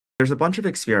There's a bunch of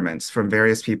experiments from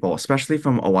various people, especially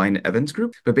from Owain Evans'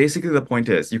 group. But basically, the point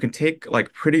is you can take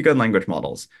like pretty good language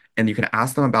models and you can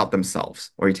ask them about themselves,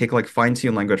 or you take like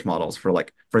fine-tuned language models for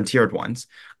like frontiered ones.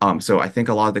 So I think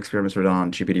a lot of the experiments were done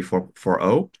on GPT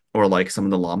 4.0 or like some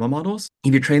of the llama models.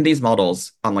 If you train these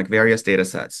models on like various data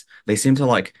sets, they seem to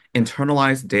like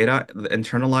internalize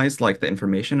like the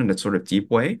information in a sort of deep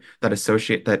way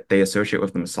that they associate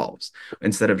with themselves.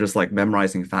 Instead of just like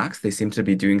memorizing facts, they seem to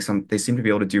be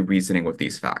able to do reasoning with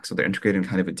these facts. So they're integrated in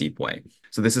kind of a deep way.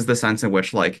 So this is the sense in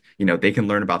which like, they can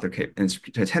learn about their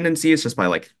tendencies just by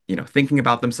like, thinking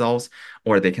about themselves,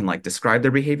 or they can like describe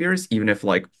their behaviors, even if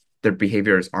like their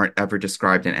behaviors aren't ever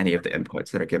described in any of the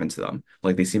inputs that are given to them.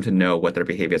 Like they seem to know what their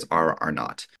behaviors are or are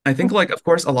not. I think like, of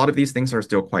course, a lot of these things are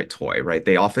still quite toy, right?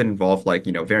 They often involve like,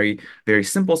 very, very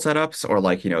simple setups, or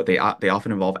like, they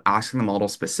often involve asking the model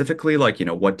specifically, like,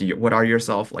 what are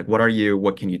yourself? Like, what are you?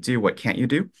 What can you do? What can't you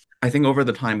do? I think over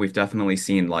the time, we've definitely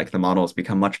seen like the models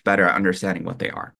become much better at understanding what they are.